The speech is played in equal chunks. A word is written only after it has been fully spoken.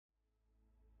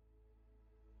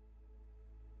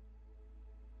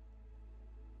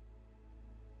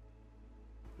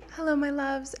Hello, my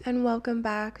loves, and welcome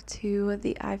back to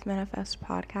the I've Manifest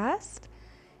podcast.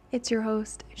 It's your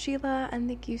host, Sheila, and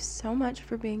thank you so much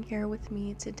for being here with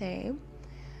me today.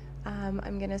 I'm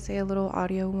going to say a little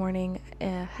audio warning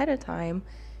ahead of time.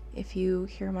 If you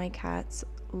hear my cats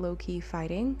low-key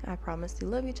fighting, I promise they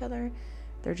love each other.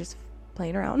 They're just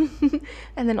playing around.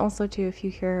 And then also, too, if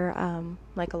you hear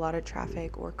like a lot of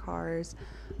traffic or cars,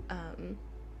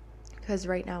 because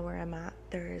right now where I'm at,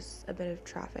 there's a bit of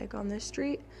traffic on this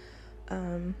street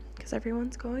because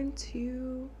everyone's going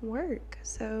to work.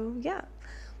 So, yeah.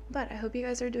 But I hope you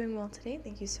guys are doing well today.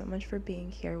 Thank you so much for being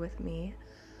here with me.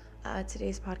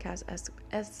 Today's podcast,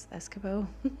 Escapo.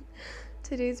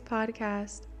 Today's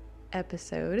podcast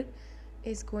episode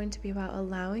is going to be about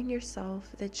allowing yourself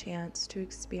the chance to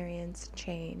experience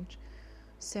change.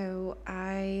 So,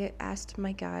 I asked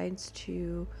my guides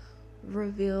to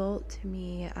reveal to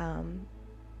me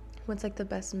what's like the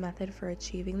best method for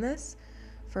achieving this,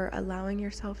 for allowing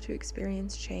yourself to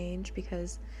experience change,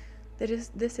 because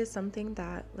this is something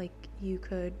that like you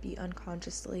could be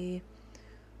unconsciously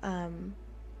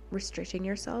restricting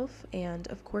yourself. And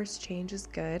of course change is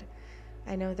good.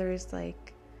 I know there's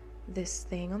like this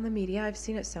thing on the media, I've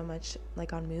seen it so much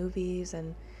like on movies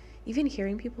and even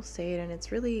hearing people say it, and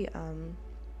it's really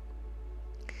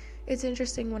it's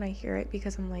interesting when I hear it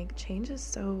because I'm like, change is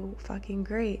so fucking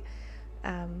great.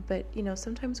 But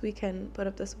sometimes we can put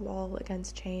up this wall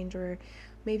against change, or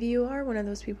maybe you are one of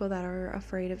those people that are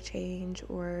afraid of change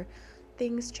or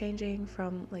things changing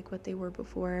from like what they were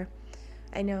before.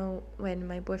 I know when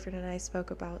my boyfriend and I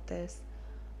spoke about this,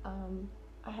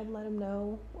 I had let him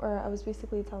know, or I was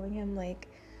basically telling him like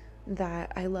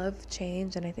that I love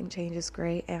change and I think change is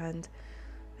great, and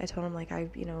I told him like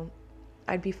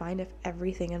I'd be fine if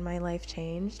everything in my life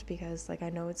changed because like I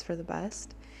know it's for the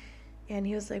best. And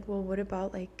he was like, well, what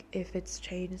about like if it's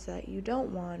change that you don't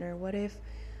want, or what if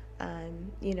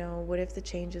what if the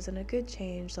change isn't a good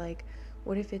change? Like,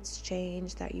 what if it's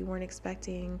change that you weren't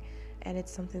expecting and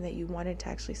it's something that you wanted to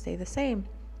actually stay the same?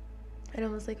 And I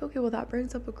was like, okay, well, that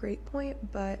brings up a great point.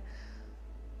 But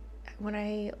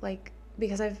when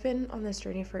because I've been on this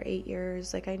journey for 8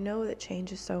 years, like I know that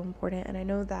change is so important, and I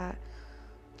know that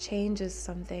change is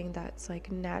something that's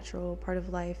like natural part of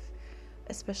life,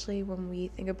 especially when we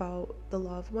think about the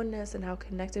law of oneness and how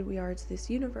connected we are to this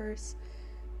universe,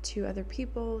 to other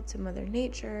people, to Mother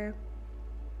Nature.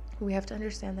 We have to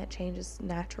understand that change is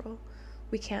natural.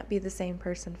 We can't be the same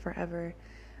person forever.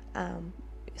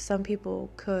 Some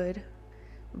people could,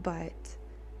 but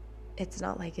it's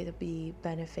not like it'll be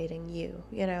benefiting you,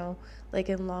 like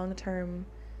in long term,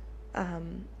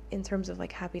 in terms of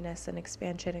like happiness and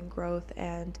expansion and growth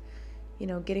and,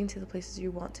 getting to the places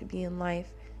you want to be in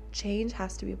life. Change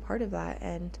has to be a part of that,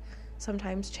 and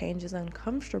sometimes change is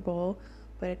uncomfortable,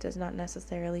 but it does not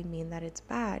necessarily mean that it's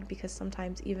bad, because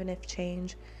sometimes even if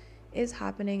change is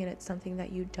happening and it's something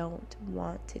that you don't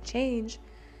want to change,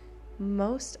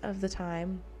 most of the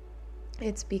time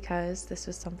it's because this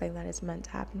was something that is meant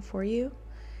to happen for you.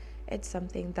 It's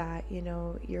something that,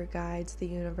 your guides, the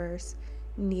universe,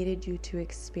 needed you to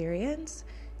experience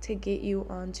to get you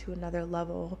onto another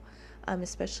level,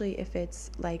 especially if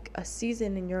it's like a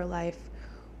season in your life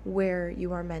where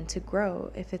you are meant to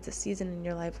grow, if it's a season in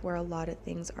your life where a lot of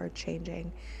things are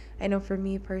changing. I know for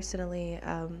me personally,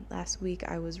 last week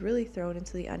I was really thrown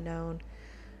into the unknown,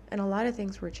 and a lot of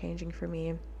things were changing for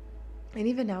me. And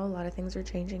even now, a lot of things are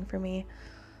changing for me.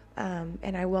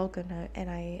 And I welcome it, and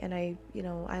I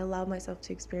allow myself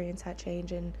to experience that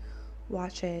change and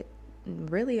watch it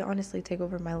really honestly take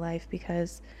over my life,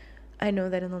 because I know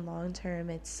that in the long term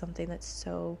it's something that's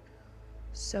so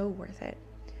worth it.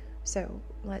 So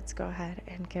let's go ahead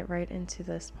and get right into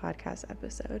this podcast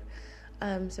episode.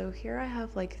 So here I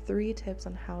have like 3 tips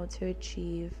on how to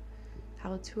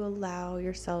allow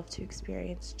yourself to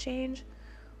experience change.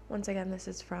 Once again, this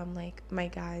is from like my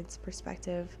guide's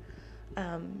perspective.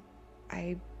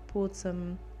 I pulled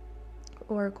some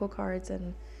oracle cards,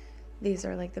 and these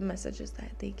are like the messages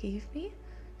that they gave me.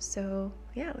 So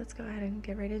yeah, let's go ahead and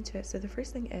get right into it. So the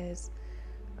first thing is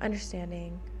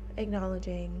understanding,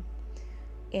 acknowledging,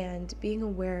 and being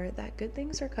aware that good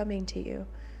things are coming to you.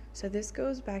 So this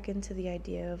goes back into the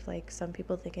idea of like some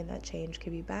people thinking that change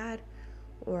could be bad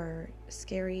or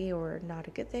scary or not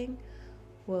a good thing.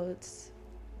 Well, it's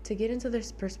to get into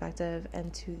this perspective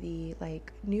and to the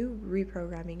like new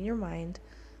reprogramming your mind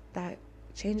that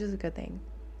change is a good thing.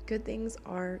 Good things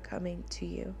are coming to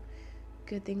you.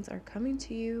 Good things are coming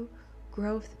to you.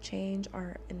 Growth, change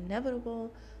are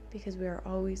inevitable because we are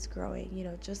always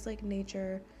growing, just like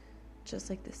nature, just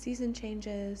like the season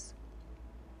changes.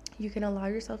 You can allow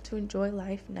yourself to enjoy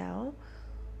life now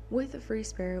with a free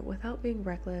spirit without being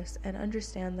reckless, and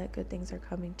understand that good things are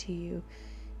coming to you.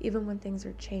 Even when things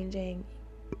are changing,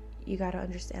 you got to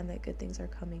understand that good things are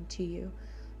coming to you.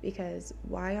 Because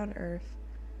why on earth,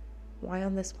 why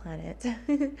on this planet,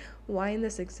 why in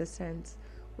this existence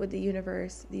would the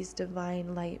universe, these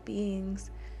divine light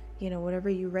beings, whatever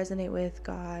you resonate with,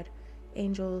 God,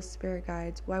 angels, spirit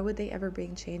guides, why would they ever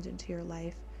bring change into your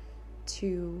life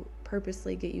to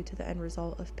purposely get you to the end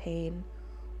result of pain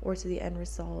or to the end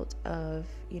result of,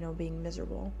 being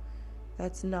miserable?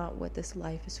 That's not what this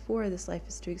life is for. This life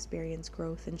is to experience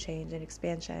growth and change and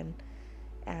expansion,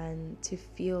 and to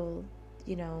feel,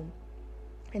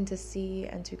 and to see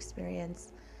and to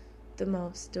experience the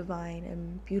most divine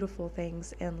and beautiful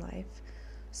things in life.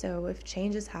 So if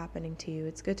change is happening to you,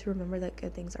 it's good to remember that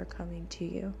good things are coming to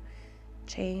you.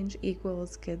 Change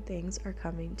equals good things are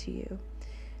coming to you.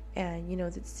 And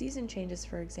the season changes,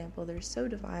 for example, they're so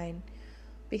divine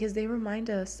because they remind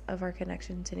us of our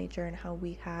connection to nature and how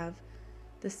we have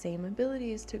the same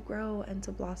abilities to grow and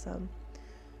to blossom.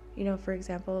 For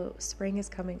example, spring is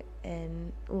coming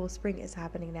in, spring is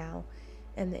happening now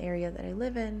in the area that I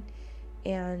live in,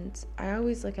 and I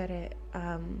always look at it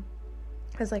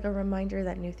as like a reminder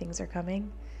that new things are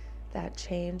coming, that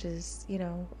change is,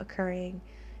 occurring,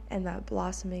 and that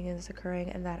blossoming is occurring,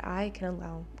 and that I can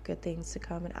allow good things to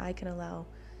come, and I can allow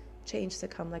change to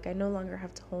come. Like, I no longer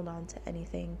have to hold on to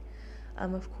anything.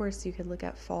 Of course, you could look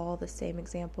at fall, the same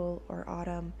example, or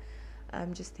autumn.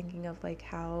 I'm just thinking of like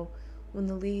how when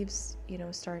the leaves,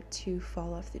 start to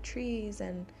fall off the trees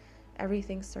and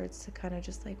everything starts to kind of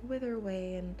just like wither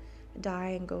away and die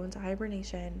and go into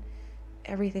hibernation,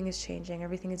 everything is changing,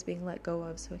 everything is being let go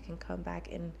of so it can come back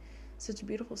in such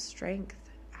beautiful strength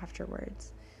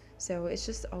afterwards. So it's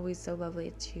just always so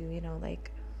lovely to,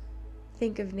 like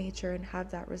think of nature and have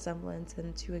that resemblance,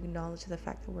 and to acknowledge the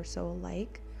fact that we're so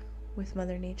alike with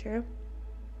Mother Nature,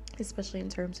 especially in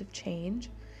terms of change,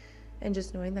 and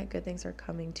just knowing that good things are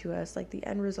coming to us. Like the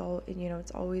end result,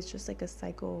 it's always just like a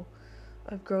cycle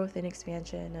of growth and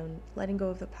expansion and letting go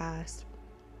of the past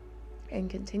and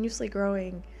continuously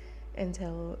growing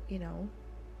until,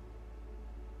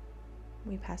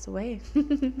 we pass away.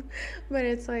 But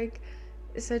it's like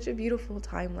such a beautiful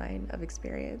timeline of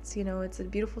experience. It's a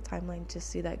beautiful timeline to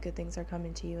see that good things are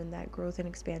coming to you, and that growth and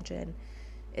expansion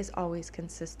is always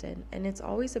consistent. And it's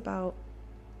always about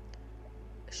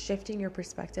shifting your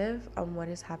perspective on what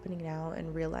is happening now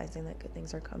and realizing that good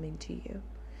things are coming to you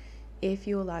if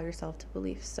you allow yourself to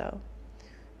believe so.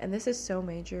 And this is so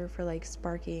major for like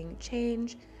sparking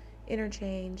change, inner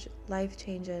change, life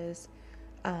changes,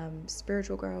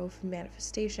 spiritual growth,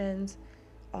 manifestations.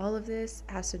 All of this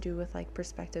has to do with like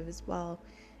perspective as well.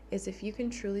 Is if you can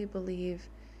truly believe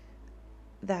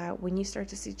that when you start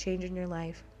to see change in your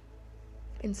life,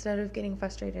 instead of getting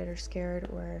frustrated or scared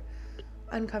or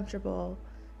uncomfortable,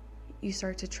 you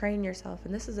start to train yourself.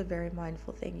 And this is a very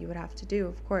mindful thing you would have to do,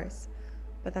 of course,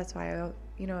 but that's why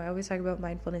I always talk about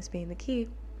mindfulness being the key.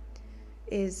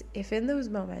 Is if in those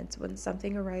moments when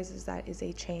something arises that is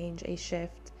a change, a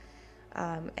shift,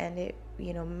 and it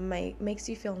makes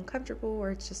you feel uncomfortable,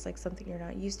 or it's just like something you're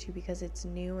not used to because it's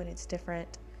new and it's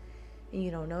different and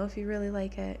you don't know if you really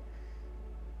like it,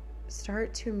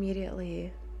 start to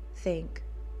immediately think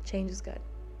change is good.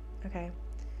 Okay,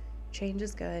 change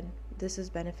is good. This is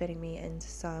benefiting me in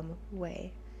some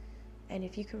way. And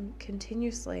if you can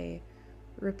continuously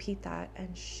repeat that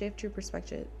and shift your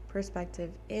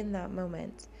perspective in that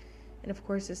moment, and of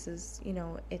course this is,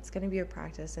 it's going to be a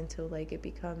practice until like it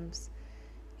becomes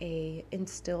a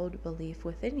instilled belief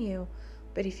within you.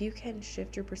 But if you can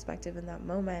shift your perspective in that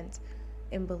moment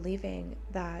in believing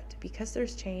that because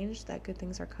there's change, that good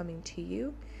things are coming to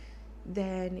you,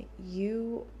 then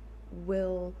you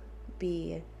will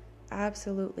be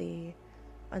absolutely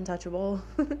untouchable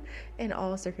in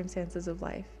all circumstances of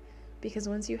life. Because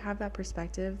once you have that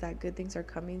perspective that good things are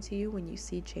coming to you, when you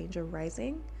see change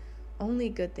arising, only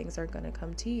good things are going to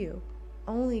come to you.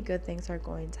 Only good things are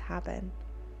going to happen.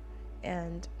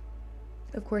 And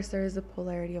of course there is a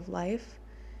polarity of life.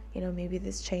 Maybe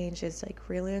this change is like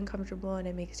really uncomfortable and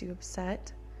it makes you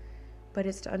upset, but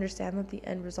it's to understand that the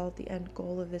end result, the end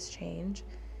goal of this change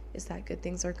is that good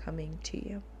things are coming to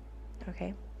you.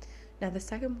 Okay? Now the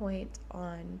second point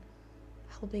on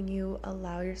helping you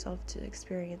allow yourself to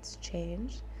experience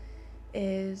change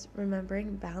is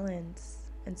remembering balance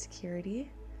and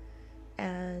security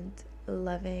and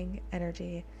loving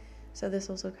energy. So this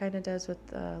also kind of does with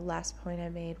the last point I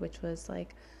made, which was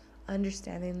like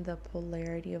understanding the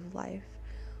polarity of life.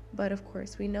 But of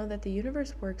course, we know that the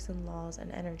universe works in laws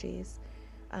and energies.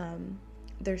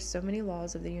 There's so many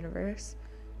laws of the universe,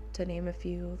 to name a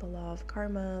few: the law of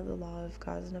karma, the law of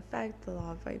cause and effect, the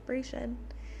law of vibration,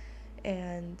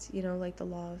 and, like the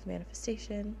law of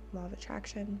manifestation, law of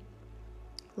attraction,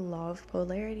 law of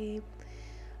polarity.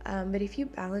 But if you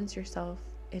balance yourself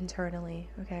internally,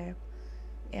 okay,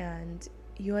 and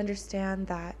you understand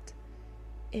that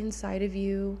inside of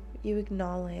you, you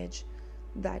acknowledge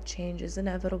that change is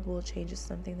inevitable, change is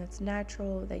something that's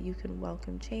natural, that you can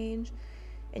welcome change,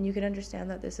 and you can understand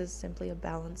that this is simply a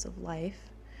balance of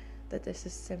life, that this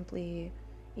is simply,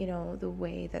 the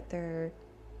way that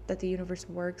the universe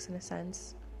works, in a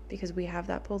sense, because we have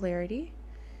that polarity.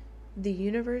 The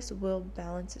universe will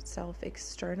balance itself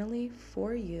externally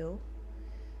for you,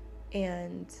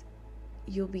 and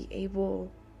you'll be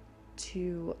able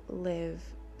to live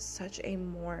such a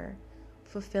more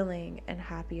fulfilling and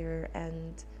happier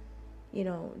and,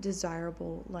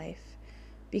 desirable life.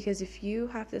 Because if you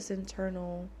have this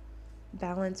internal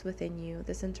balance within you,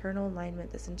 this internal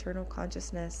alignment, this internal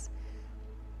consciousness,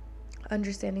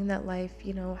 understanding that life,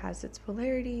 has its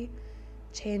polarity,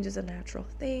 change is a natural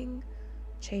thing,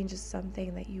 change is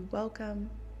something that you welcome,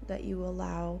 that you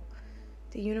allow,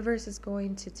 the universe is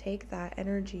going to take that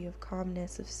energy of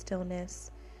calmness, of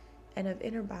stillness, and of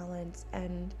inner balance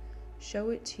and show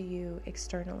it to you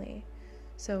externally.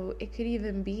 So it could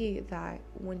even be that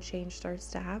when change starts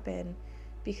to happen,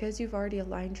 because you've already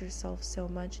aligned yourself so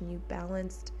much and you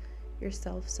balanced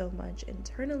yourself so much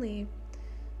internally,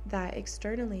 that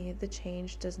externally the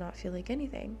change does not feel like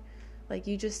anything. Like,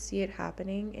 you just see it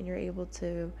happening and you're able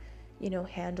to,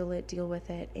 handle it, deal with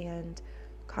it, and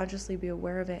consciously be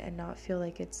aware of it and not feel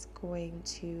like it's going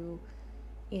to,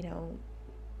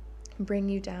 bring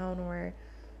you down or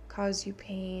cause you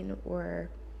pain, or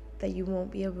that you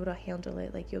won't be able to handle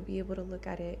it. Like, you'll be able to look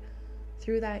at it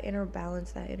through that inner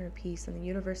balance, that inner peace, and the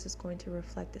universe is going to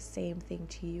reflect the same thing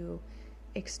to you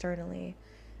externally.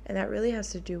 And that really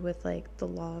has to do with like the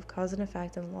law of cause and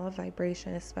effect and law of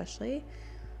vibration, especially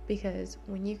because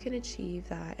when you can achieve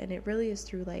that, and it really is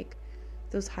through like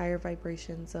those higher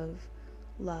vibrations of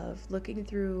love, looking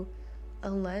through a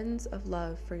lens of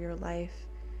love for your life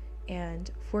and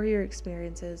for your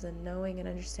experiences, and knowing and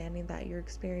understanding that your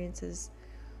experiences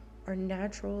are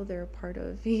natural, they're a part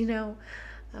of,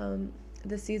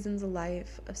 the seasons of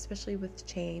life, especially with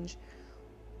change,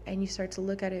 and you start to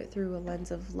look at it through a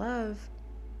lens of love,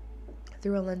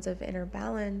 through a lens of inner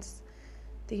balance,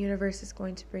 the universe is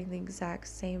going to bring the exact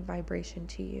same vibration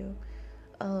to you.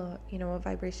 A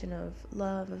vibration of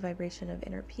love, a vibration of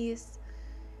inner peace,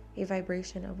 a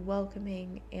vibration of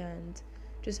welcoming, and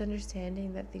just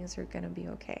understanding that things are going to be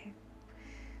okay.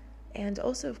 And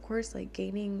also, of course, like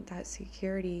gaining that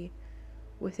security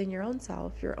within your own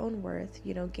self, your own worth,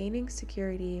 gaining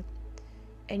security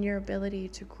and your ability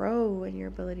to grow and your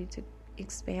ability to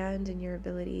expand and your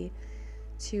ability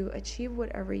to achieve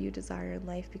whatever you desire in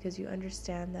life, because you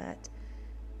understand that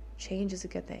change is a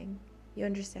good thing. You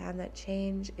understand that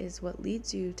change is what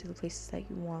leads you to the places that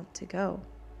you want to go.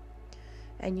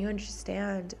 And you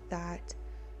understand that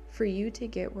for you to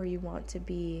get where you want to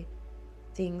be,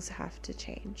 things have to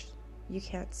change. You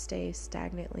can't stay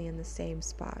stagnantly in the same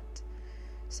spot.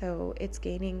 So it's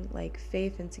gaining like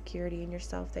faith and security in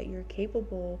yourself that you're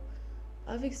capable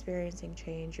of experiencing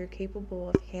change. You're capable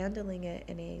of handling it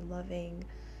in a loving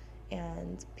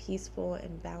and peaceful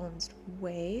and balanced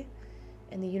way.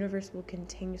 And the universe will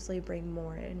continuously bring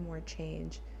more and more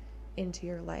change into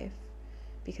your life,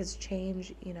 because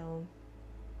change,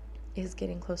 is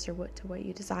getting closer to what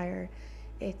you desire.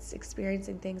 It's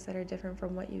experiencing things that are different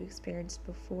from what you experienced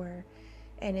before,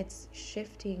 and it's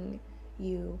shifting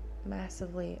you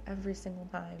massively every single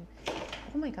time.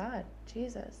 Oh my God,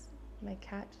 Jesus, my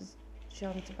cat just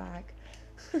jumped back.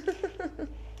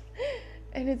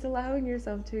 And it's allowing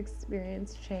yourself to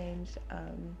experience change,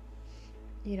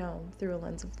 through a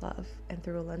lens of love and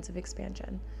through a lens of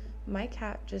expansion. My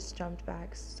cat just jumped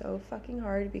back so fucking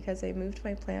hard because I moved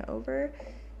my plant over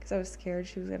because I was scared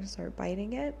she was going to start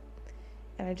biting it.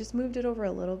 And I just moved it over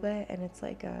a little bit, and it's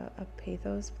like a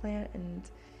pathos plant, and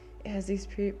it has these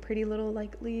pretty little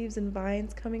like leaves and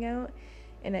vines coming out.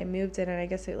 And I moved it, and I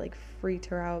guess it like freaked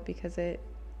her out because it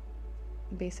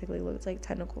basically looked like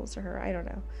tentacles to her. I don't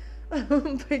know.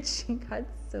 But she got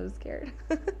so scared.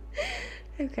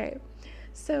 Okay.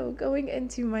 So going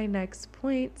into my next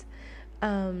point,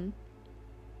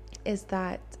 is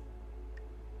that,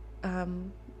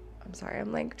 I'm sorry,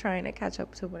 I'm like trying to catch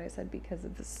up to what I said because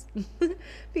of this,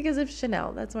 because of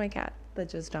Chanel. That's my cat that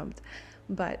just jumped.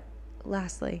 But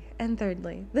lastly and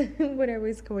thirdly, what I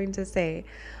was going to say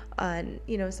on,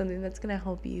 something that's going to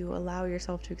help you allow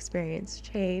yourself to experience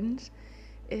change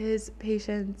is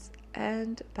patience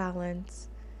and balance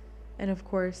and of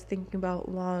course, thinking about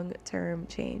long-term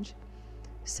change.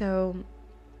 So,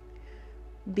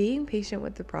 being patient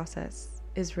with the process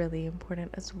is really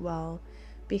important as well,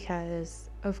 because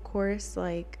of course,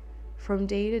 like, from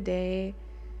day to day,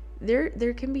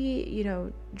 there can be,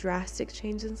 drastic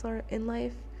changes in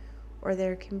life, or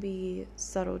there can be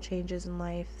subtle changes in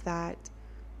life that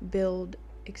build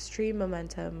extreme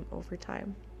momentum over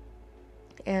time.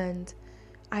 And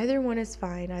either one is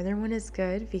fine, either one is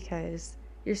good, because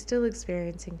you're still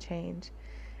experiencing change.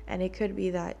 And it could be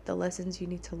that the lessons you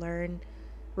need to learn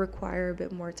require a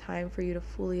bit more time for you to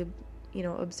fully,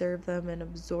 observe them and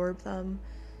absorb them.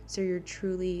 So you're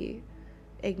truly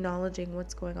acknowledging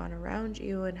what's going on around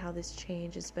you and how this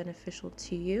change is beneficial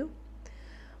to you.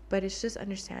 But it's just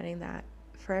understanding that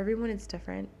for everyone it's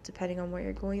different depending on what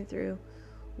you're going through,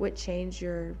 what change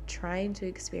you're trying to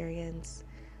experience.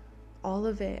 All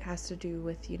of it has to do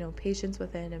with, patience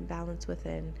within and balance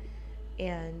within,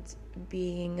 and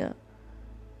being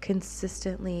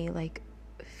consistently like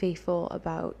faithful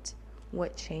about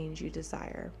what change you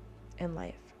desire in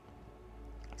life.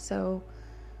 So,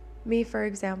 me, for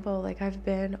example, like, I've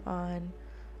been on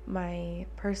my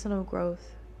personal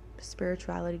growth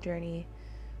spirituality journey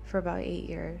for about 8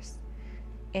 years,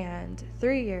 and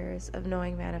 3 years of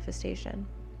knowing manifestation.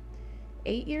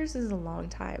 8 years is a long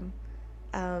time.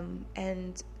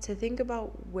 And to think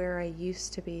about where I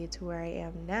used to be to where I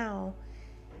am now,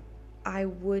 I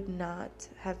would not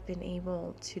have been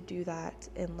able to do that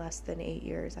in less than 8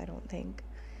 years, I don't think,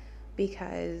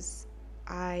 because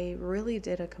I really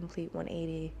did a complete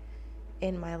 180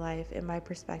 in my life, in my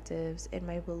perspectives, in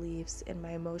my beliefs, in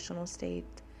my emotional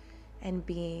state and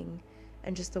being,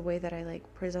 and just the way that I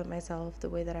like present myself, the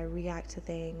way that I react to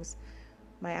things,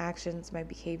 my actions, my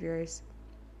behaviors.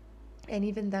 And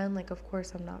even then, like, of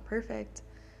course, I'm not perfect.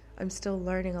 I'm still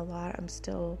learning a lot. I'm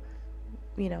still,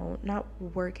 not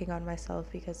working on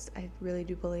myself, because I really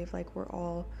do believe like we're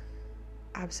all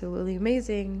absolutely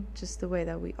amazing just the way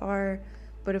that we are.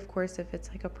 But of course, if it's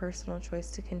like a personal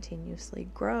choice to continuously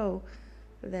grow,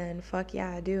 then fuck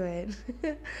yeah, do it.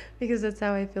 Because that's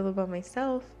how I feel about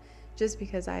myself, just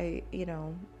because I'd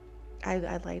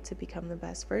like to become the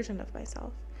best version of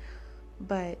myself.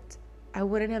 But I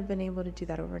wouldn't have been able to do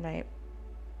that overnight,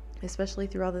 especially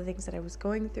through all the things that I was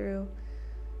going through.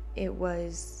 It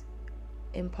was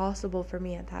impossible for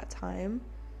me at that time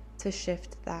to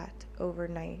shift that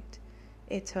overnight.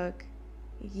 It took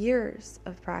years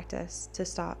of practice to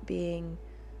stop being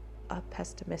a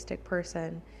pessimistic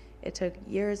person. It took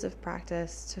years of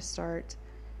practice to start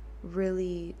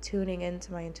really tuning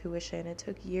into my intuition. It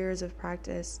took years of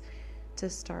practice to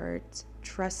start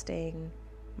trusting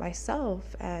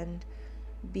myself and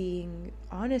being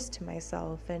honest to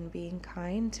myself and being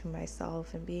kind to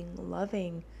myself and being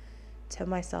loving to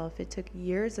myself. It took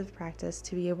years of practice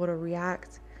to be able to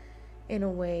react in a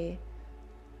way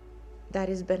that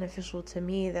is beneficial to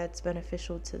me, that's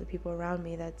beneficial to the people around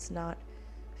me, that's not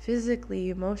physically,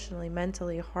 emotionally,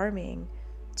 mentally harming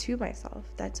to myself.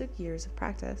 That took years of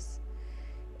practice.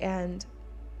 And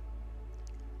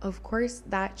of course,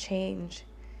 that change,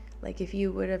 like, if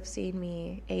you would have seen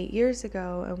me 8 years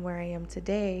ago and where I am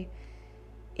today,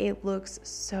 it looks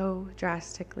so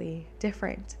drastically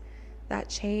different. That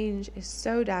change is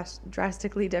so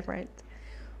drastically different.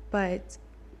 But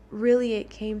really, it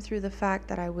came through the fact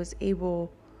that I was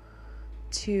able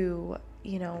to,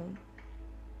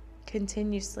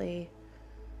 continuously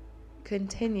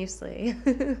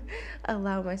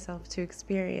allow myself to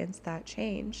experience that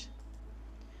change.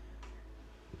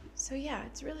 So yeah,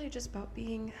 it's really just about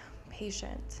being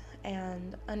patient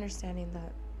and understanding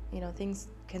that, things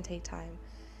can take time.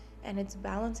 And it's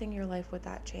balancing your life with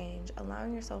that change,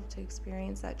 allowing yourself to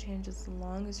experience that change as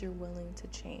long as you're willing to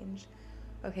change.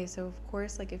 Okay, so of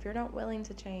course, like, if you're not willing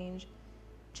to change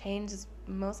is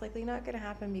most likely not going to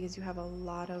happen, because you have a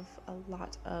lot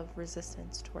of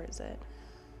resistance towards it.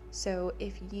 So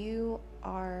if you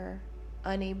are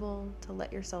unable to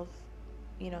let yourself,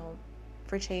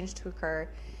 for change to occur,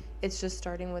 it's just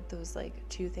starting with those like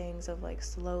two things of like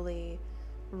slowly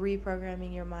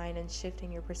reprogramming your mind and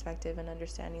shifting your perspective and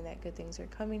understanding that good things are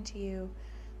coming to you,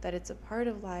 that it's a part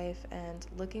of life, and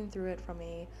looking through it from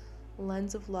a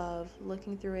lens of love,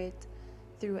 looking through it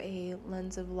through a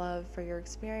lens of love for your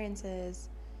experiences,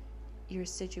 your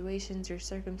situations, your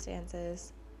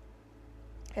circumstances,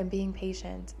 and being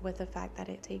patient with the fact that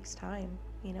it takes time,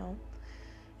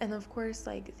 And of course,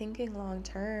 like, thinking long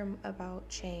term about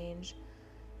change,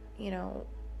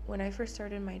 when I first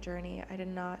started my journey, I did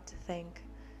not think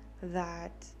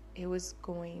that it was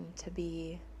going to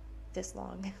be this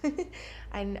long.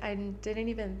 I didn't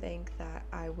even think that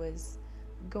I was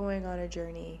going on a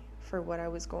journey for what I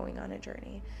was going on a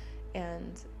journey.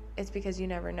 And it's because you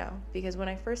never know. Because when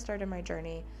I first started my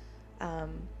journey,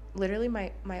 literally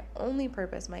my only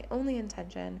purpose, my only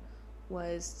intention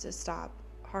was to stop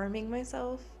harming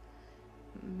myself,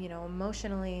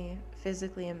 emotionally,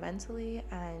 physically, and mentally,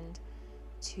 and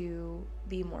to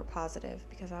be more positive,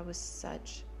 because I was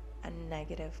such a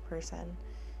negative person.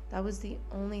 That was the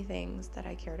only things that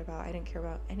I cared about. I didn't care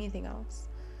about anything else.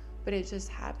 But it just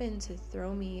happened to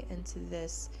throw me into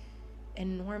this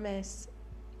enormous,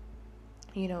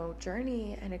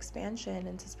 journey and expansion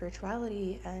into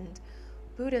spirituality and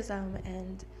Buddhism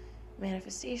and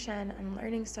manifestation, and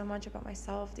learning so much about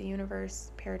myself, the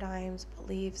universe, paradigms,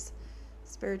 beliefs,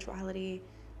 spirituality,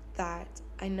 that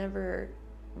I never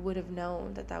would have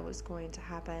known that that was going to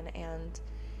happen. And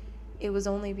it was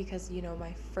only because,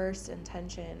 my first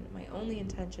intention, my only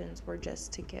intentions were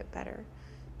just to get better,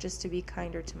 just to be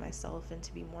kinder to myself and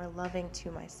to be more loving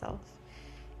to myself.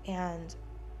 And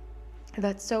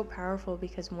that's so powerful,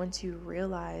 because once you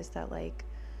realize that, like,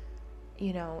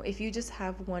 if you just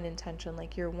have one intention,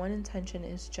 like your one intention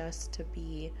is just to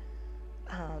be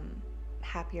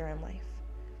happier in life,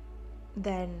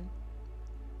 then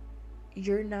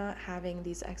you're not having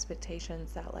these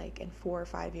expectations that, like, in 4 or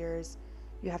 5 years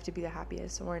you have to be the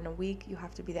happiest, or in a week you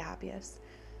have to be the happiest.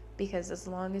 Because as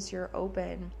long as you're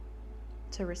open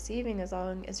to receiving, as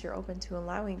long as you're open to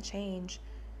allowing change,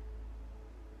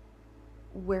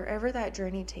 wherever that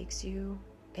journey takes you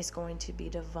is going to be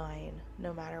divine,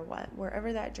 no matter what.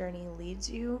 Wherever that journey leads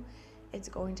you, it's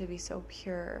going to be so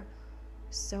pure,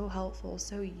 so helpful,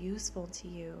 so useful to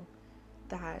you,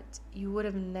 that you would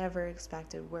have never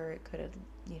expected where it could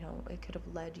have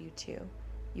led you to.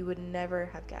 You would never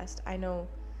have guessed. I know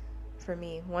for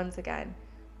me, once again,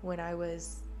 when I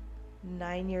was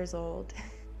 9 years old,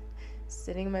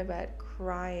 sitting in my bed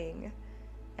crying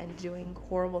and doing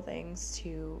horrible things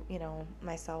to,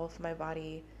 myself, my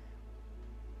body,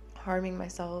 harming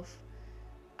myself,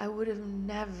 I would have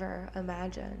never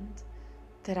imagined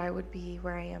that I would be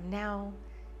where I am now,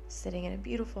 sitting in a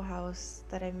beautiful house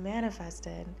that I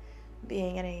manifested,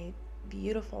 being in a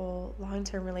beautiful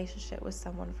long-term relationship with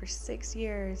someone for 6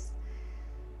 years,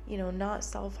 not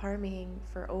self-harming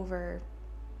for over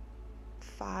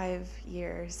 5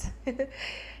 years,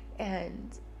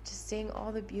 and just seeing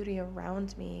all the beauty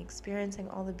around me, experiencing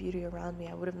all the beauty around me.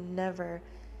 I would have never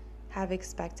have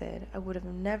expected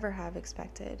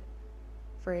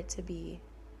for it to be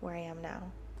where I am now.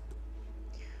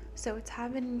 So it's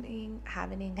having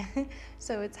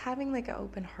so it's having like an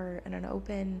open heart and an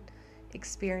open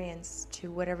experience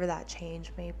to whatever that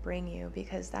change may bring you,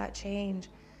 because that change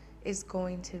is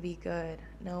going to be good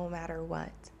no matter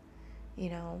what,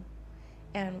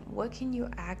 And what can you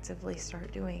actively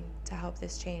start doing to help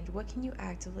this change? What can you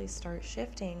actively start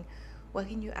shifting? What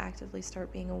can you actively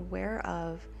start being aware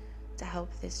of to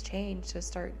help this change, to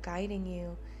start guiding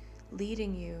you,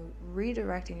 leading you,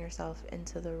 redirecting yourself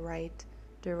into the right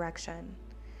direction?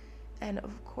 And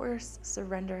of course,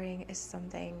 surrendering is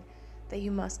something that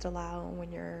you must allow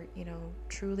when you're,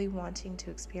 truly wanting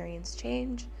to experience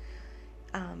change,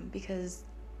 because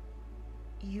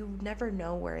you never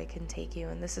know where it can take you.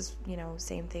 And this is,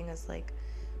 same thing as like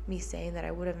me saying that I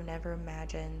would have never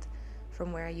imagined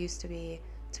from where I used to be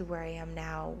to where I am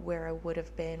now, where I would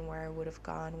have been, where I would have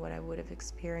gone, what I would have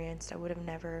experienced. I would have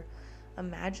never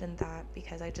imagined that,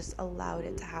 because I just allowed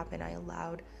it to happen. I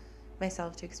allowed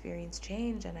myself to experience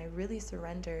change, and I really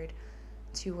surrendered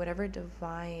to whatever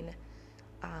divine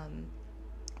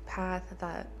path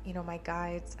that, my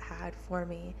guides had for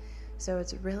me. So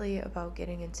it's really about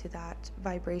getting into that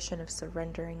vibration of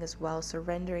surrendering as well,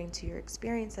 surrendering to your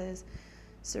experiences,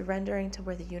 surrendering to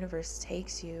where the universe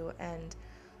takes you, and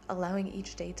allowing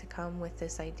each day to come with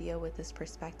this idea, with this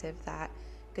perspective that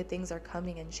good things are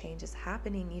coming and change is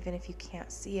happening, even if you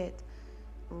can't see it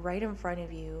right in front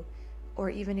of you, or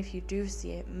even if you do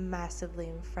see it massively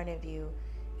in front of you.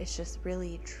 It's just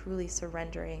really, truly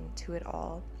surrendering to it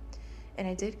all. And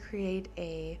I did create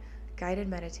a guided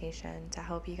meditation to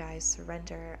help you guys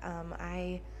surrender.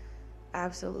 I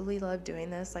absolutely love doing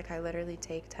this. Like, I literally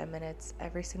take 10 minutes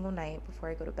every single night before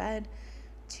I go to bed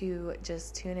to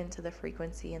just tune into the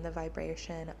frequency and the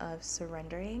vibration of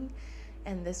surrendering.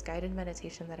 And this guided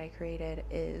meditation that I created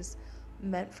is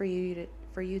meant for you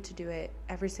to do it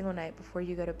every single night before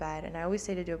you go to bed. And I always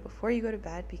say to do it before you go to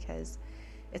bed, because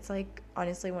it's like,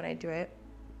 honestly, when I do it,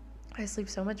 I sleep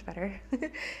so much better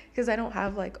because I don't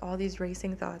have like all these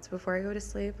racing thoughts before I go to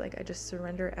sleep. Like, I just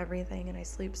surrender everything and I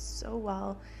sleep so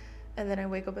well. And then I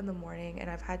wake up in the morning, and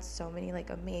I've had so many like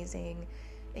amazing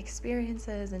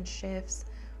experiences and shifts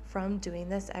from doing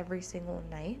this every single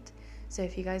night. So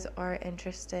if you guys are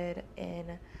interested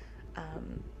in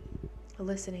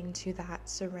listening to that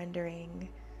surrendering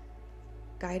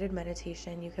guided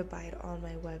meditation. You could buy it on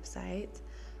my website,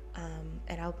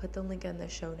 and I'll put the link in the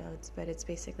show notes, but it's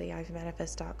basically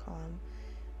ivemanifest.com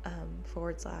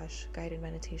 / guided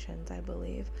meditations, I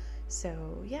believe.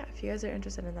 So yeah, if you guys are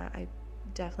interested in that, I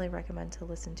definitely recommend to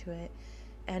listen to it.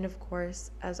 And of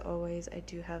course, as always, I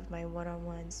do have my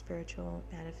one-on-one spiritual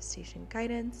manifestation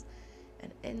guidance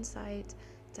and insight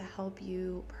to help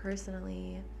you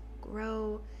personally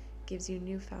grow, gives you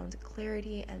newfound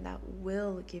clarity, and that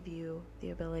will give you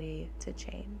the ability to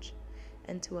change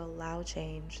and to allow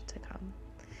change to come.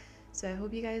 So I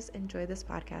hope you guys enjoy this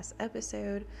podcast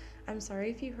episode. I'm sorry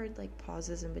if you heard like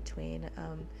pauses in between,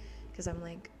 because I'm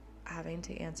like having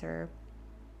to answer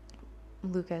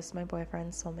Lucas, my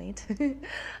boyfriend's soulmate,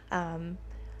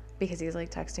 because he's like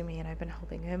texting me, and I've been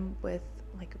helping him with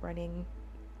like running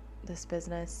this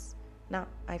business, not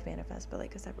I've Manifest, but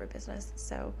like a separate business.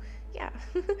 So yeah,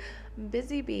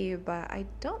 busy bee, but I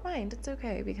don't mind. It's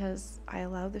okay because I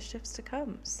allow the shifts to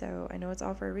come. So I know it's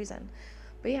all for a reason.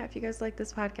 But yeah, if you guys like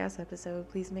this podcast episode,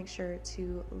 please make sure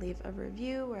to leave a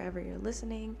review wherever you're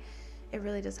listening. It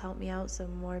really does help me out so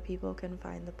more people can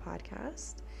find the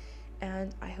podcast.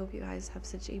 And I hope you guys have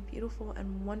such a beautiful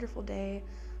and wonderful day.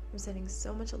 I'm sending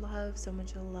so much love, so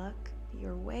much luck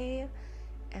your way.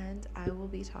 And I will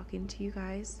be talking to you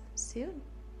guys soon.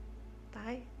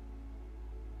 Bye.